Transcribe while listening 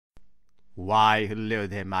Why, hello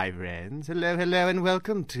there, my friends. Hello, hello, and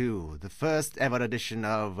welcome to the first ever edition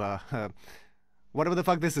of, whatever the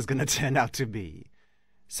fuck this is gonna turn out to be.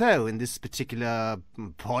 So, in this particular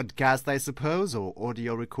podcast, I suppose, or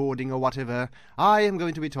audio recording or whatever, I am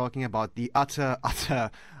going to be talking about the utter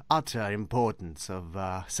importance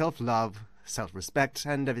of self-love, self-respect,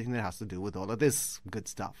 and everything that has to do with all of this good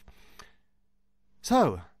stuff.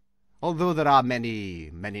 So, although there are many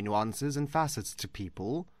nuances and facets to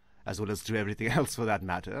people, as well as to everything else for that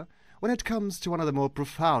matter, when it comes to one of the more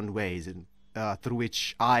profound ways through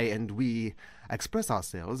which I and we express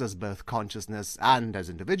ourselves as both consciousness and as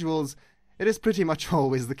individuals, it is pretty much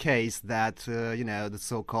always the case that, the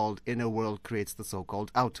so-called inner world creates the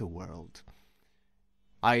so-called outer world.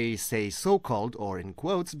 I say so-called, or in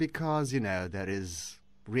quotes, because, there is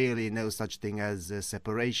really no such thing as a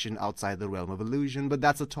separation outside the realm of illusion, but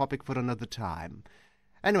that's a topic for another time.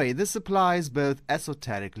 Anyway, this applies both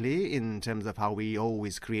esoterically, in terms of how we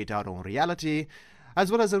always create our own reality,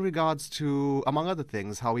 as well as in regards to, among other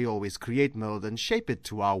things, how we always create, mold, and shape it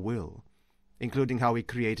to our will, including how we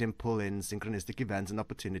create and pull in synchronistic events and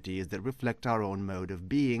opportunities that reflect our own mode of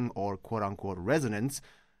being, or quote-unquote resonance,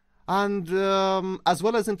 and as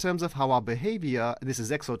well as in terms of how our behavior, this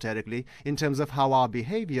is exoterically, in terms of how our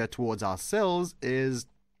behavior towards ourselves is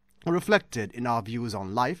reflected in our views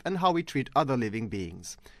on life and how we treat other living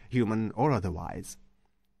beings, human or otherwise.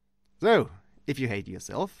 So, if you hate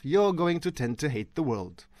yourself, you're going to tend to hate the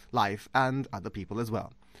world, life, and other people as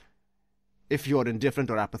well. If you're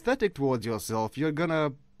indifferent or apathetic towards yourself, you're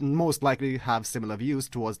gonna most likely have similar views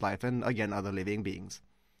towards life and, again, other living beings.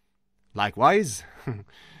 Likewise,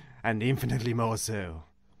 and infinitely more so,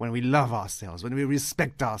 when we love ourselves, when we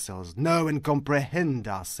respect ourselves, know and comprehend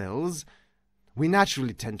ourselves, we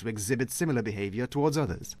naturally tend to exhibit similar behavior towards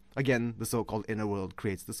others. Again, the so-called inner world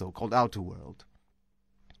creates the so-called outer world.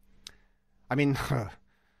 I mean,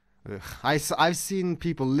 I've seen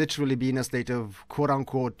people literally be in a state of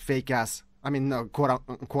quote-unquote fake-ass,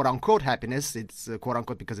 quote-unquote happiness. It's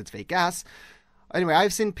quote-unquote because it's fake-ass. Anyway,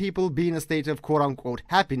 I've seen people be in a state of quote-unquote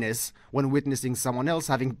happiness when witnessing someone else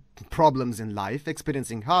having problems in life,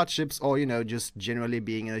 experiencing hardships, or, just generally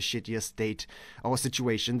being in a shittier state or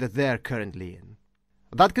situation that they're currently in.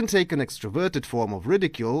 That can take an extroverted form of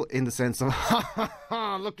ridicule in the sense of,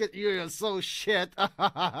 look at you, you're so shit,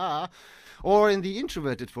 or in the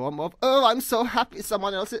introverted form of, oh, I'm so happy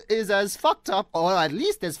someone else is as fucked up, or at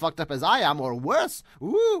least as fucked up as I am, or worse,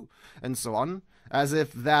 woo, and so on. As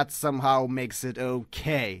if that somehow makes it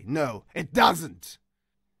okay. No, it doesn't.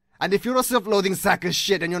 And if you're a self-loathing sack of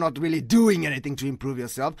shit and you're not really doing anything to improve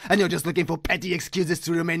yourself, and you're just looking for petty excuses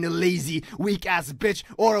to remain a lazy, weak-ass bitch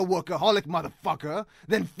or a workaholic motherfucker,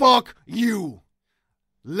 then fuck you.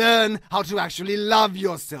 Learn how to actually love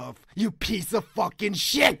yourself, you piece of fucking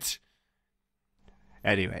shit.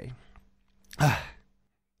 Anyway.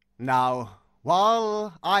 Now,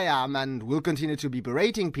 while I am and will continue to be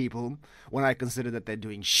berating people when I consider that they're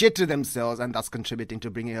doing shit to themselves and thus contributing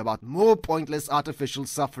to bringing about more pointless artificial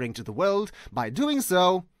suffering to the world by doing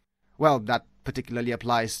so, well, that particularly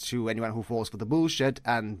applies to anyone who falls for the bullshit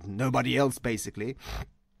and nobody else, basically.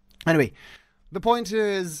 Anyway, the point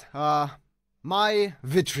is, my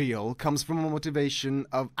vitriol comes from a motivation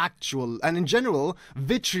of actual, and in general,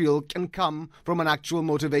 vitriol can come from an actual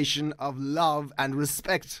motivation of love and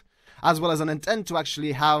respect, as well as an intent to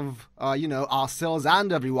actually have, ourselves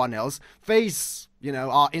and everyone else face,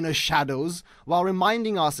 our inner shadows, while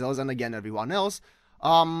reminding ourselves, and again everyone else,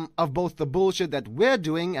 of both the bullshit that we're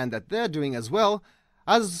doing and that they're doing as well,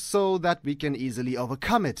 as so that we can easily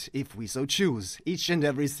overcome it, if we so choose, each and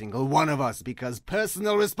every single one of us, because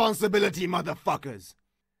personal responsibility, motherfuckers!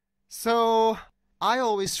 So, I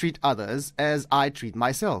always treat others as I treat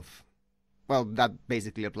myself. Well, that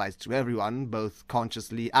basically applies to everyone, both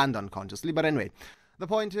consciously and unconsciously. But anyway, the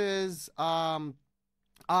point is, I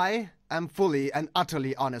am fully and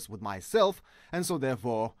utterly honest with myself, and so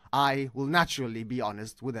therefore, I will naturally be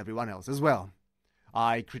honest with everyone else as well.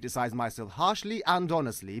 I criticize myself harshly and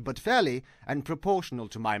honestly, but fairly and proportional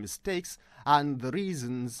to my mistakes and the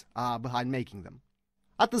reasons behind making them.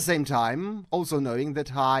 At the same time, also knowing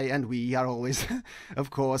that I and we are always,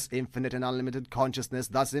 of course, infinite and unlimited consciousness,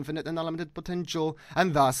 thus infinite and unlimited potential,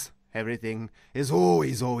 and thus everything is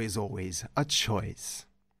always a choice.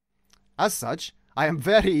 As such, I am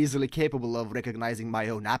very easily capable of recognizing my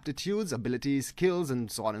own aptitudes, abilities, skills,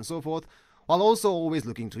 and so on and so forth, while also always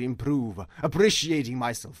looking to improve, appreciating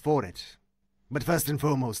myself for it. But first and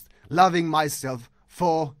foremost, loving myself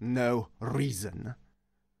for no reason.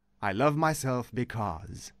 I love myself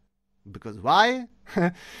because. Because why?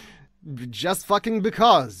 Just fucking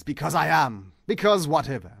because. Because I am. Because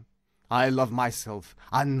whatever. I love myself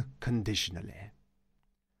unconditionally.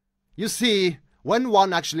 You see, when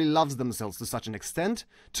one actually loves themselves to such an extent,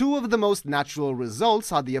 two of the most natural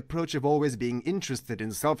results are the approach of always being interested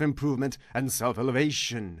in self-improvement and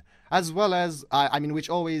self-elevation, as well as, which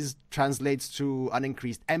always translates to an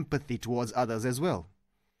increased empathy towards others as well.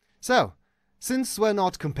 So, since we're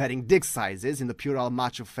not comparing dick sizes in the puerile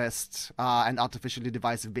macho fest and artificially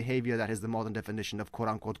divisive behavior that is the modern definition of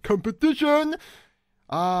quote-unquote competition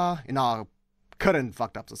in our current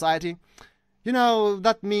fucked up society,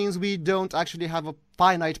 that means we don't actually have a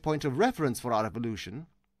finite point of reference for our evolution.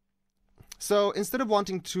 So instead of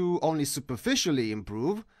wanting to only superficially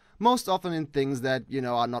improve, most often in things that,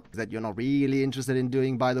 you're not really interested in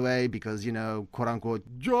doing, by the way, because,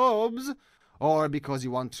 quote-unquote jobs, or because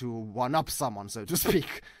you want to one-up someone, so to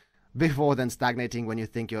speak, before then stagnating when you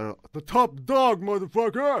think you're the top dog,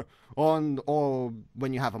 motherfucker, or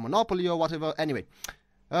when you have a monopoly or whatever. Anyway,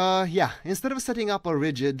 instead of setting up a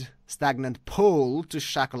rigid, stagnant pole to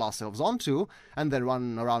shackle ourselves onto and then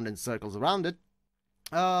run around in circles around it,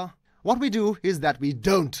 what we do is that we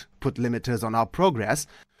don't put limiters on our progress,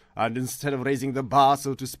 and instead of raising the bar,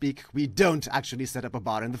 so to speak, we don't actually set up a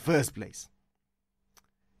bar in the first place.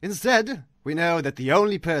 Instead, we know that the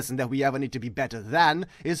only person that we ever need to be better than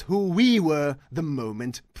is who we were the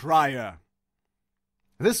moment prior.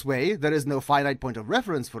 This way, there is no finite point of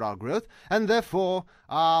reference for our growth, and therefore,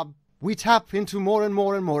 we tap into more and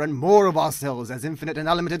more and more and more of ourselves as infinite and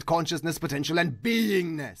unlimited consciousness, potential, and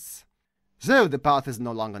beingness. So the path is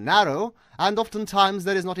no longer narrow, and oftentimes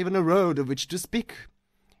there is not even a road of which to speak.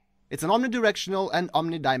 It's an omnidirectional and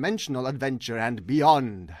omnidimensional adventure and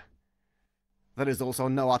beyond. There is also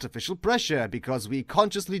no artificial pressure, because we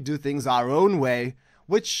consciously do things our own way,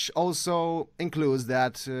 which also includes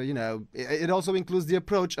that, it also includes the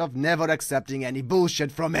approach of never accepting any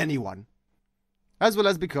bullshit from anyone. As well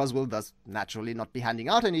as because we'll thus naturally not be handing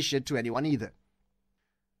out any shit to anyone either.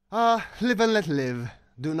 Live and let live.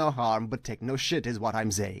 Do no harm, but take no shit is what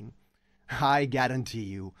I'm saying. I guarantee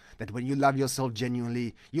you that when you love yourself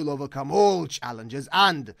genuinely, you'll overcome all challenges,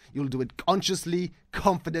 and you'll do it consciously,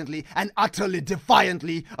 confidently, and utterly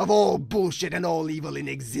defiantly of all bullshit and all evil in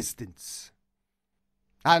existence.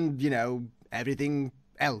 And, everything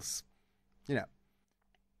else.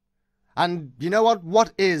 And you know what?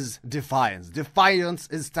 What is defiance? Defiance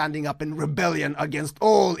is standing up in rebellion against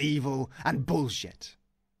all evil and bullshit.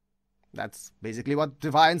 That's basically what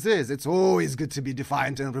defiance is. It's always good to be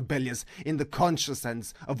defiant and rebellious in the conscious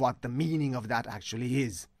sense of what the meaning of that actually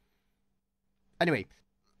is. Anyway,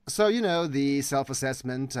 so, the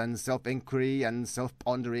self-assessment and self-inquiry and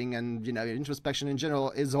self-pondering and, introspection in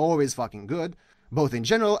general is always fucking good. Both in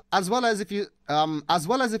general, as well as if you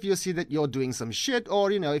see that you're doing some shit,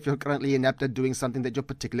 or, if you're currently inept at doing something that you're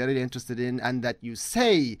particularly interested in and that you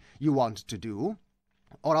say you want to do.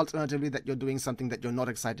 Or alternatively, that you're doing something that you're not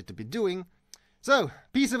excited to be doing. So,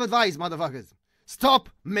 piece of advice, motherfuckers. Stop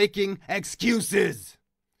making excuses.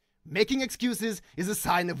 Making excuses is a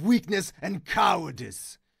sign of weakness and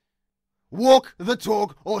cowardice. Walk the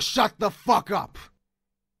talk or shut the fuck up.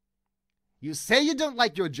 You say you don't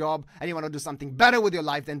like your job and you want to do something better with your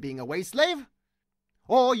life than being a wage slave?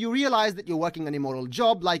 Or you realize that you're working an immoral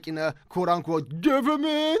job like in a quote-unquote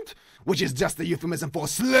government, which is just a euphemism for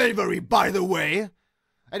slavery, by the way.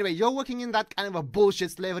 Anyway, you're working in that kind of a bullshit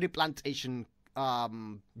slavery plantation,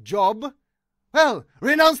 job. Well,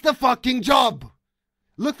 renounce the fucking job!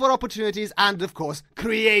 Look for opportunities and, of course,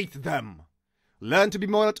 create them. Learn to be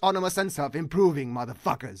more autonomous and self-improving,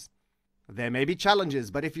 motherfuckers. There may be challenges,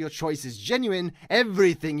 but if your choice is genuine,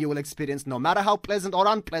 everything you will experience, no matter how pleasant or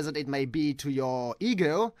unpleasant it may be to your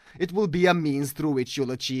ego, it will be a means through which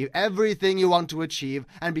you'll achieve everything you want to achieve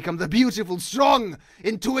and become the beautiful, strong,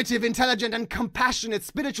 intuitive, intelligent, and compassionate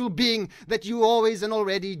spiritual being that you always and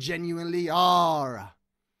already genuinely are.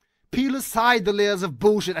 Peel aside the layers of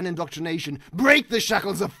bullshit and indoctrination, break the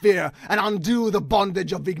shackles of fear, and undo the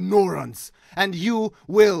bondage of ignorance, and you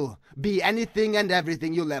will be anything and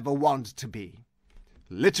everything you'll ever want to be.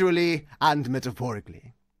 Literally and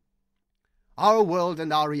metaphorically. Our world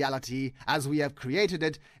and our reality, as we have created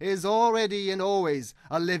it, is already and always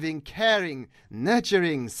a living, caring,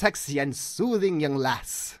 nurturing, sexy, and soothing young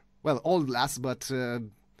lass. Well, old lass, but,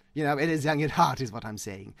 it is young at heart, is what I'm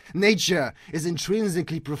saying. Nature is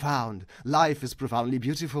intrinsically profound. Life is profoundly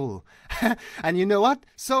beautiful. And you know what?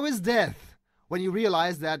 So is death. When you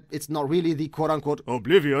realize that it's not really the quote-unquote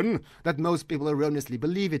oblivion that most people erroneously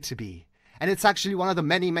believe it to be. And it's actually one of the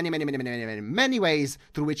many ways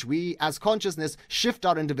through which we, as consciousness, shift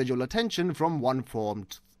our individual attention from one form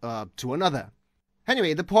to another.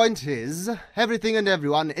 Anyway, the point is, everything and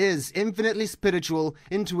everyone is infinitely spiritual,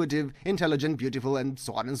 intuitive, intelligent, beautiful, and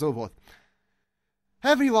so on and so forth.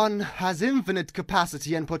 Everyone has infinite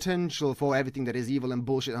capacity and potential for everything that is evil and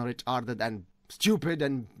bullshit and retarded and stupid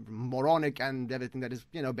and moronic and everything that is,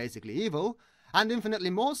 basically evil. And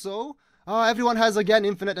infinitely more so, everyone has, again,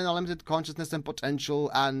 infinite and unlimited consciousness and potential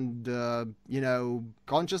and,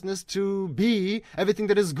 consciousness to be everything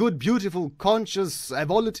that is good, beautiful, conscious,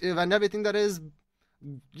 evolutive, and everything that is,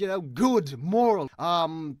 good, moral.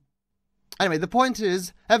 Anyway, the point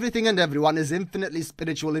is, everything and everyone is infinitely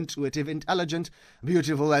spiritual, intuitive, intelligent,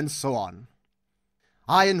 beautiful, and so on.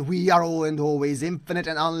 I and we are all and always infinite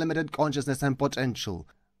and unlimited consciousness and potential.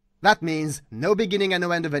 That means no beginning and no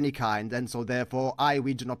end of any kind, and so therefore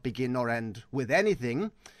we do not begin nor end with anything,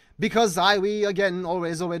 because we, again,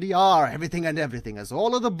 always already are everything and everything, as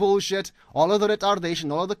all of the bullshit, all of the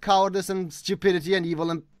retardation, all of the cowardice and stupidity and evil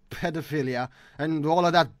and pedophilia, and all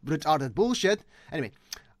of that retarded bullshit. Anyway,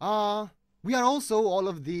 we are also all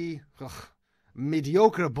of the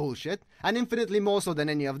mediocre bullshit, and infinitely more so than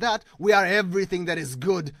any of that, we are everything that is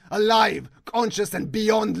good, alive, conscious, and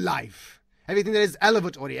beyond life. Everything that is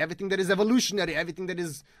elevatory, everything that is evolutionary, everything that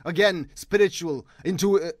is, again, spiritual,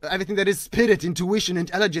 everything that is spirit, intuition,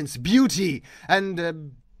 intelligence, beauty,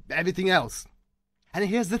 and everything else. And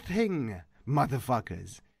here's the thing,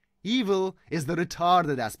 motherfuckers. Evil is the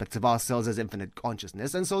retarded aspects of ourselves as infinite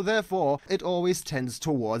consciousness, and so therefore it always tends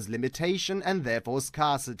towards limitation and therefore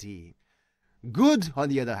scarcity. Good, on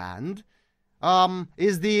the other hand,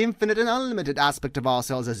 is the infinite and unlimited aspect of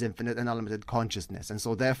ourselves as infinite and unlimited consciousness, and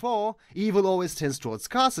so therefore evil always tends towards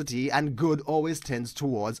scarcity and good always tends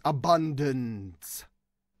towards abundance.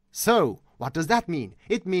 So, what does that mean?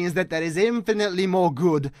 It means that there is infinitely more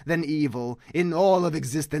good than evil in all of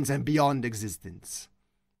existence and beyond existence.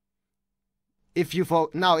 If you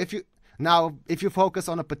focus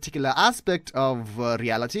on a particular aspect of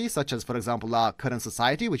reality, such as, for example, our current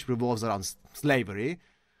society, which revolves around slavery,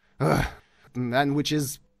 and which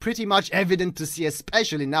is pretty much evident to see,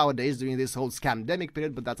 especially nowadays during this whole scamdemic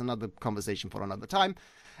period, but that's another conversation for another time.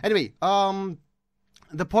 Anyway,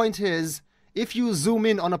 the point is, if you zoom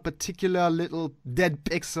in on a particular little dead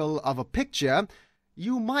pixel of a picture,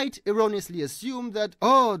 you might erroneously assume that,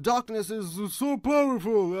 darkness is so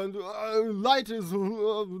powerful and light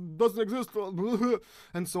doesn't exist,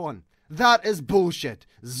 and so on. That is bullshit.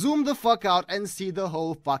 Zoom the fuck out and see the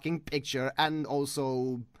whole fucking picture, and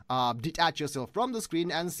also detach yourself from the screen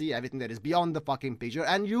and see everything that is beyond the fucking picture,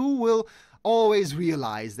 and you will always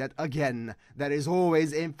realize that, again, there is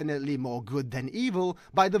always infinitely more good than evil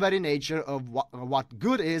by the very nature of what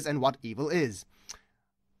good is and what evil is.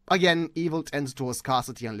 Again, evil tends towards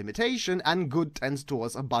scarcity and limitation, and good tends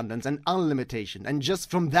towards abundance and unlimitation. And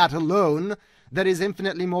just from that alone, there is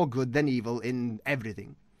infinitely more good than evil in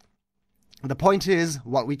everything. The point is,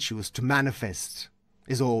 what we choose to manifest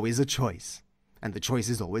is always a choice. And the choice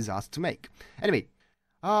is always ours to make. Anyway,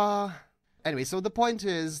 so the point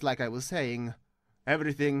is, like I was saying,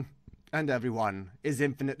 everything and everyone is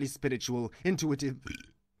infinitely spiritual, intuitive.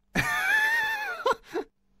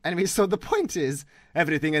 Anyway, so the point is,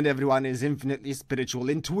 everything and everyone is infinitely spiritual,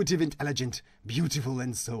 intuitive, intelligent, beautiful,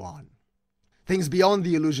 and so on. Things beyond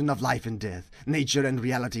the illusion of life and death, nature and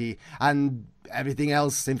reality, and everything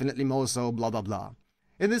else infinitely more so, blah, blah, blah.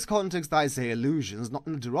 In this context, I say illusions, not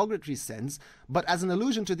in a derogatory sense, but as an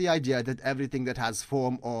allusion to the idea that everything that has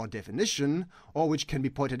form or definition, or which can be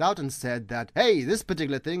pointed out and said that, hey, this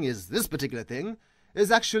particular thing is this particular thing, is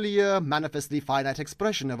actually a manifestly finite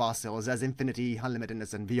expression of ourselves as infinity,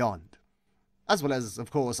 unlimitedness, and beyond. As well as, of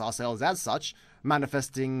course, ourselves as such,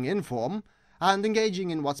 manifesting in form, and engaging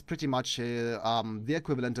in what's pretty much the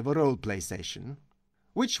equivalent of a role-play session,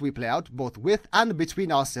 which we play out both with and between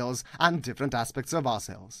ourselves and different aspects of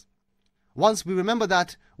ourselves. Once we remember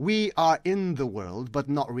that, we are in the world, but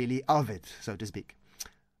not really of it, so to speak.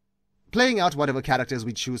 Playing out whatever characters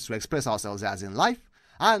we choose to express ourselves as in life,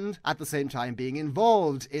 and at the same time being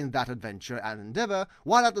involved in that adventure and endeavor,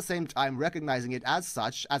 while at the same time recognizing it as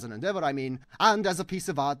such, as an endeavor and as a piece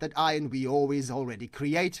of art that I and we always already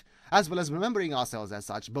create, as well as remembering ourselves as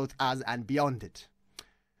such, both as and beyond it.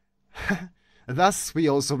 Thus, we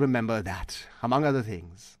also remember that, among other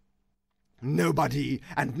things, nobody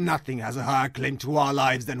and nothing has a higher claim to our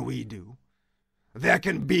lives than we do. There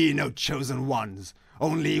can be no chosen ones.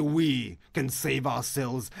 Only we can save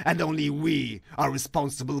ourselves, and only we are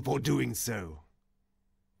responsible for doing so.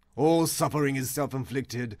 All suffering is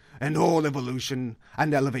self-inflicted, and all evolution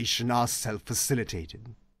and elevation are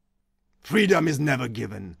self-facilitated. Freedom is never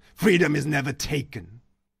given. Freedom is never taken.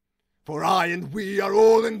 For I and we are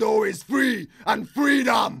all and always free, and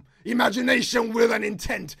freedom, imagination, will and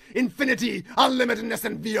intent, infinity, unlimitedness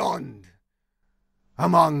and beyond.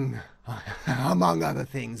 Among other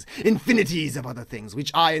things, infinities of other things,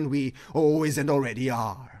 which I and we always and already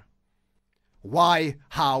are. Why,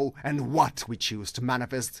 how, and what we choose to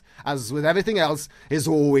manifest, as with everything else, is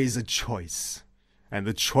always a choice. And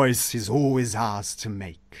the choice is always ours to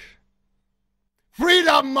make.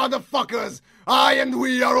 Freedom, motherfuckers! I and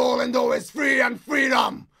we are all and always free, and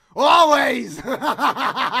freedom! Always!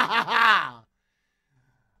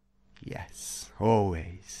 Yes,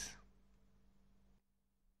 always.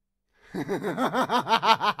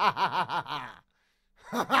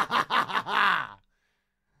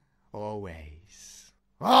 Always.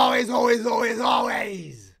 Always, always, always,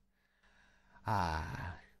 always!